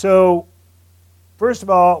So, first of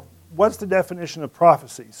all, what's the definition of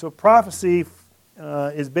prophecy? So prophecy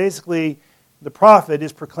is basically the prophet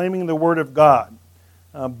is proclaiming the word of God,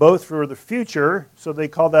 both for the future, so they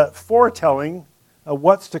call that foretelling of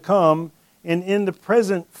what's to come, and in the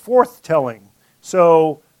present, forthtelling.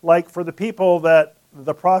 So, like for the people that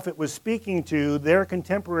the prophet was speaking to, their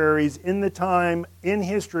contemporaries in the time in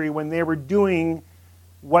history when they were doing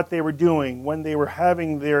what they were doing, when they were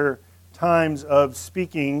having their times of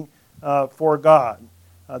speaking for God.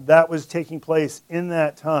 That was taking place in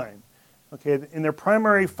that time. Okay, and their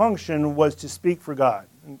primary function was to speak for God,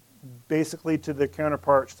 basically to their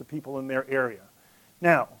counterparts, the people in their area.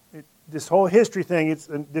 Now, this whole history thing,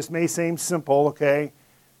 this may seem simple, okay,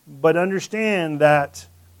 but understand that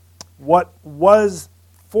what was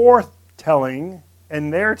foretelling in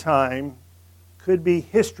their time could be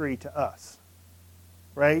history to us,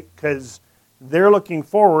 right? Because they're looking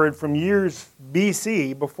forward from years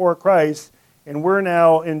BC, before Christ, and we're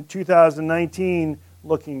now in 2019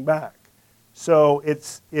 looking back. So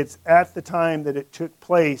it's at the time that it took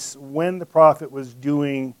place when the prophet was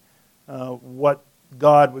doing what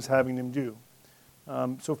God was having them do.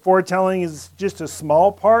 So foretelling is just a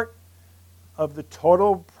small part of the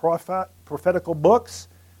total prophetical books.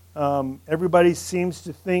 Everybody seems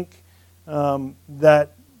to think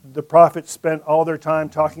that the prophets spent all their time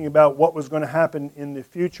talking about what was going to happen in the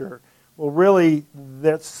future. Well, really,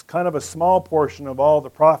 that's kind of a small portion of all the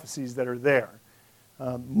prophecies that are there.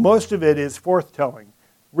 Most of it is forthtelling,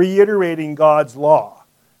 reiterating God's law,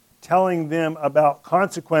 telling them about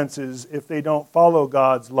consequences if they don't follow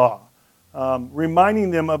God's law, reminding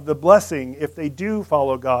them of the blessing if they do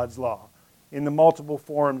follow God's law in the multiple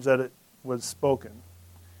forms that it was spoken.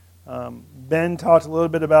 Ben talked a little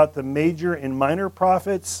bit about the major and minor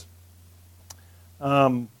prophets.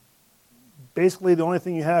 Basically, the only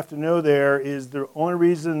thing you have to know there is the only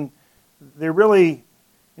reason they're really,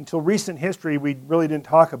 until recent history, we really didn't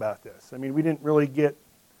talk about this. I mean, we didn't really get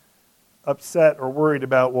upset or worried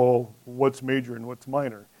about, well, what's major and what's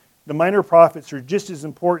minor. The minor prophets are just as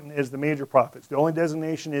important as the major prophets. The only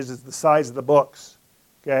designation is the size of the books.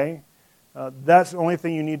 Okay? That's the only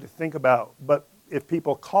thing you need to think about. But if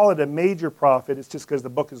people call it a major prophet, it's just because the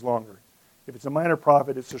book is longer. If it's a minor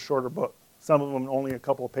prophet, it's a shorter book. Some of them only a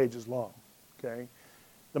couple of pages long. Okay?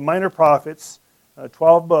 The minor prophets,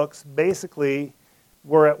 12 books, basically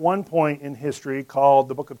were at one point in history called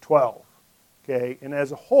the Book of 12. Okay? And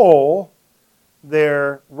as a whole,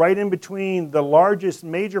 they're right in between the largest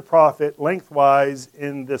major prophet lengthwise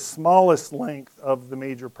and the smallest length of the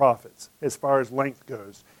major prophets as far as length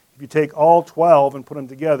goes. If you take all 12 and put them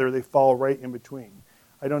together, they fall right in between.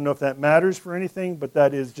 I don't know if that matters for anything, but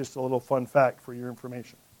that is just a little fun fact for your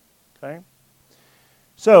information. Okay?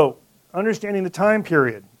 So, understanding the time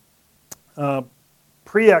period.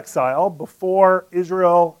 Pre-exile, before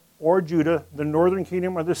Israel or Judah, the northern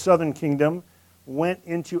kingdom or the southern kingdom, went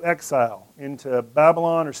into exile, into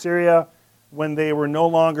Babylon or Syria, when they were no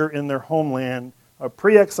longer in their homeland.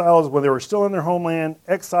 Pre-exile is when they were still in their homeland.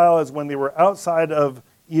 Exile is when they were outside of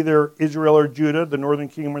either Israel or Judah, the northern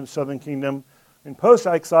kingdom or the southern kingdom. And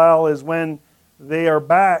post-exile is when they are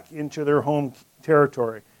back into their home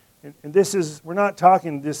territory. And this is, we're not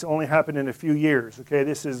talking this only happened in a few years, okay?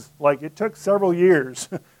 This is like, it took several years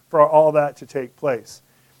for all that to take place.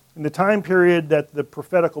 And the time period that the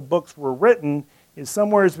prophetical books were written is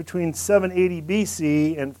somewhere between 780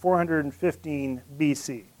 BC and 415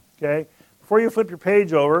 BC, okay? Before you flip your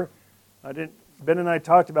page over, Ben and I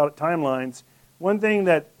talked about timelines. One thing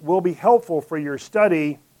that will be helpful for your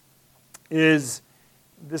study is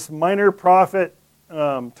this minor prophet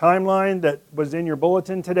timeline that was in your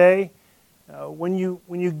bulletin today. When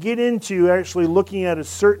you get into actually looking at a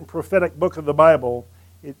certain prophetic book of the Bible,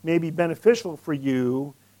 it may be beneficial for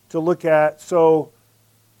you to look at, so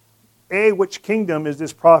A, which kingdom is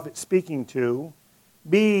this prophet speaking to?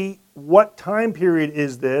 B, what time period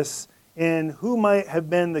is this? And who might have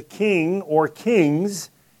been the king or kings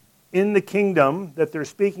in the kingdom that they're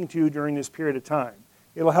speaking to during this period of time?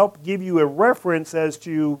 It'll help give you a reference as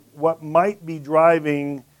to what might be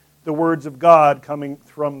driving the words of God coming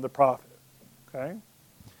from the prophet. Okay?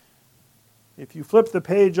 If you flip the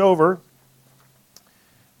page over,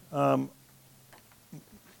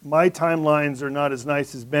 my timelines are not as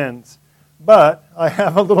nice as Ben's. But I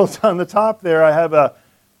have a little on the top there. I have a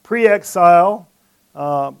pre-exile.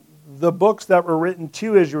 The books that were written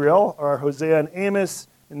to Israel are Hosea and Amos.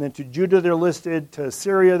 And then to Judah they're listed. To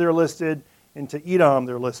Syria they're listed. And to Edom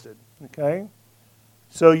they're listed. Okay?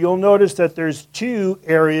 So you'll notice that there's two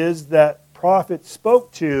areas that prophets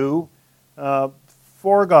spoke to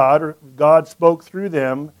for God, or God spoke through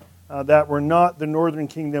them. that were not the northern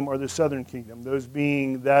kingdom or the southern kingdom, those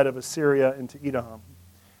being that of Assyria and to Edom.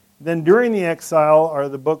 Then during the exile are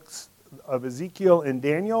the books of Ezekiel and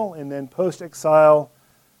Daniel, and then post-exile,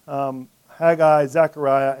 Haggai,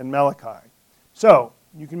 Zechariah, and Malachi. So,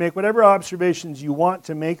 you can make whatever observations you want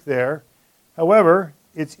to make there. However,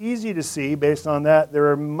 it's easy to see, based on that,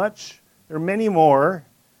 there are many more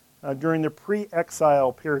during the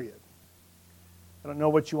pre-exile period. I don't know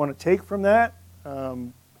what you want to take from that.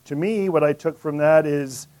 To me, what I took from that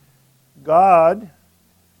is God,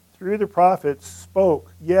 through the prophets,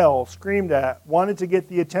 spoke, yelled, screamed at, wanted to get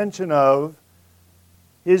the attention of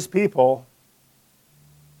his people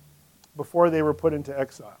before they were put into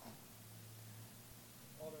exile.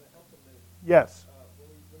 Yes.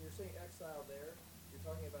 When you're saying exile there, you're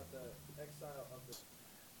talking about the exile of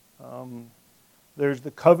the... There's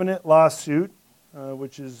the covenant lawsuit,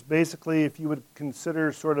 which is basically, if you would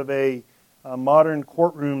consider sort of a modern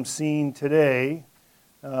courtroom scene today,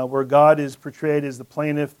 where God is portrayed as the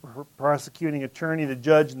plaintiff, prosecuting attorney, the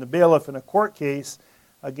judge, and the bailiff in a court case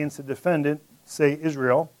against a defendant, say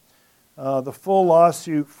Israel. The full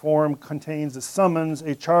lawsuit form contains a summons,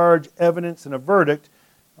 a charge, evidence, and a verdict,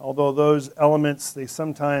 although those elements, they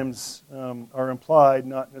sometimes are implied,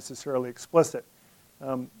 not necessarily explicit.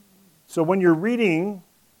 So when you're reading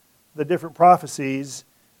the different prophecies,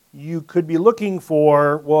 you could be looking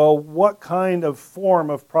for, well, what kind of form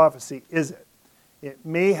of prophecy is it? It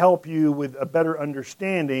may help you with a better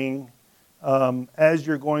understanding as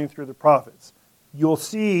you're going through the prophets. You'll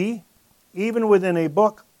see, even within a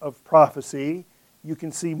book of prophecy, you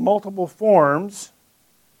can see multiple forms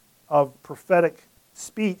of prophetic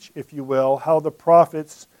speech, if you will, how the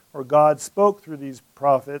prophets or God spoke through these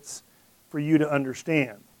prophets for you to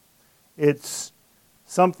understand. It's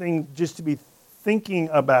something just to be thinking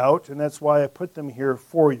about, and that's why I put them here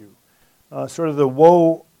for you. Sort of the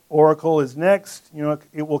woe oracle is next. You know,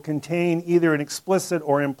 it will contain either an explicit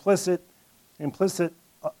or implicit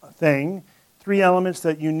thing. Three elements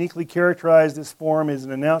that uniquely characterize this form is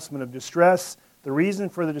an announcement of distress, the reason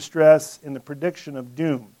for the distress, and the prediction of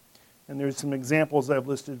doom. And there's some examples I've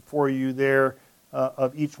listed for you there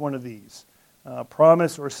of each one of these.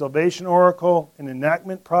 Promise or salvation oracle, an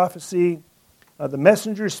enactment prophecy. The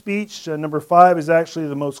messenger speech, number 5, is actually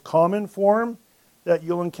the most common form that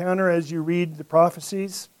you'll encounter as you read the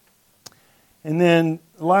prophecies. And then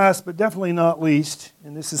last but definitely not least,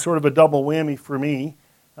 and this is sort of a double whammy for me,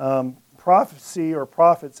 prophecy or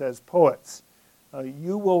prophets as poets.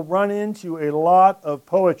 You will run into a lot of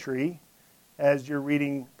poetry as you're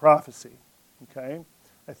reading prophecy. Okay?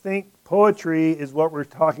 I think poetry is what we're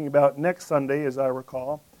talking about next Sunday, as I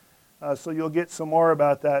recall. So you'll get some more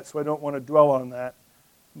about that, so I don't want to dwell on that.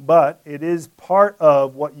 But it is part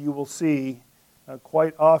of what you will see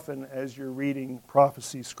quite often as you're reading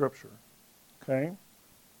prophecy scripture. Okay?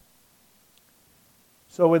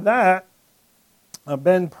 So with that,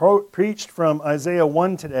 Ben preached from Isaiah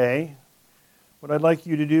 1 today. What I'd like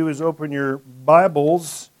you to do is open your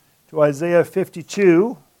Bibles to Isaiah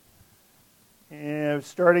 52, and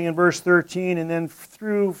starting in verse 13 and then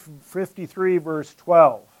through 53, verse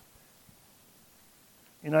 12.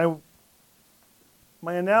 And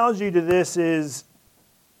my analogy to this is,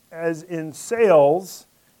 as in sales,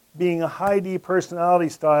 being a high D personality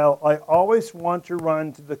style, I always want to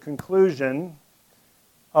run to the conclusion,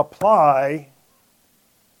 apply,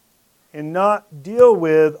 and not deal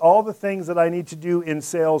with all the things that I need to do in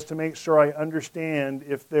sales to make sure I understand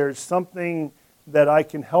if there's something that I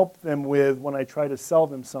can help them with when I try to sell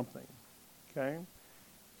them something. Okay?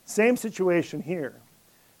 Same situation here.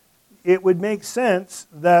 It would make sense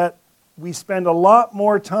that we spend a lot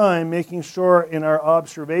more time making sure in our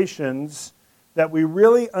observations that we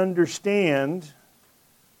really understand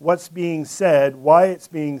what's being said, why it's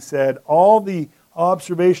being said, all the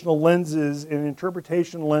observational lenses and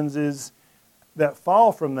interpretation lenses that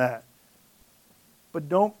fall from that. But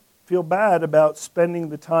don't feel bad about spending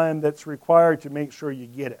the time that's required to make sure you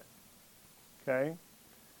get it. Okay?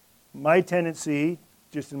 My tendency,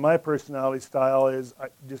 just in my personality style, is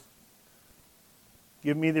just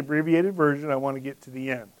give me the abbreviated version. I want to get to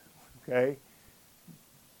the end. Okay?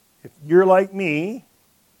 If you're like me,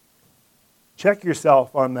 check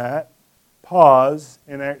yourself on that, pause,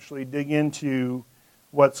 and actually dig into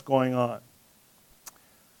what's going on.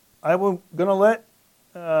 I'm going to let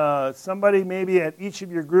somebody maybe at each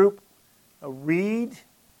of your group read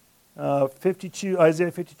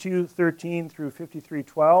Isaiah 52, 13 through 53,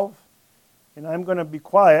 12. And I'm going to be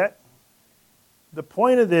quiet. The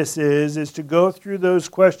point of this is to go through those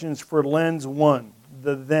questions for lens 1,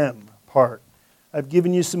 the them part. I've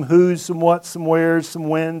given you some who's, some what's, some where's, some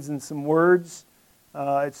when's, and some words.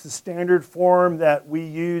 It's the standard form that we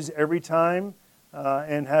use every time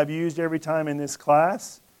and have used every time in this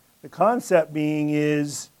class. The concept being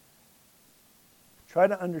is try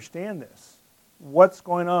to understand this. What's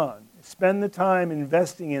going on? Spend the time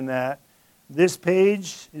investing in that. This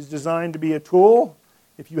page is designed to be a tool.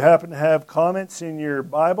 If you happen to have comments in your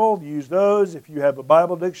Bible, use those. If you have a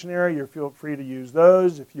Bible dictionary, you feel free to use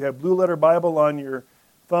those. If you have Blue Letter Bible on your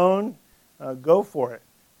phone, go for it.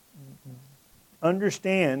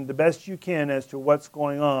 Understand the best you can as to what's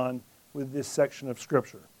going on with this section of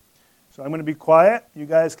Scripture. So I'm going to be quiet. You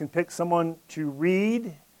guys can pick someone to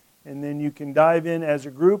read, and then you can dive in as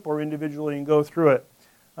a group or individually and go through it.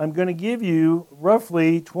 I'm going to give you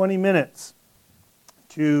roughly 20 minutes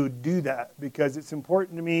to do that because it's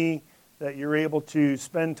important to me that you're able to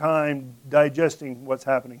spend time digesting what's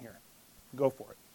happening here. Go for it.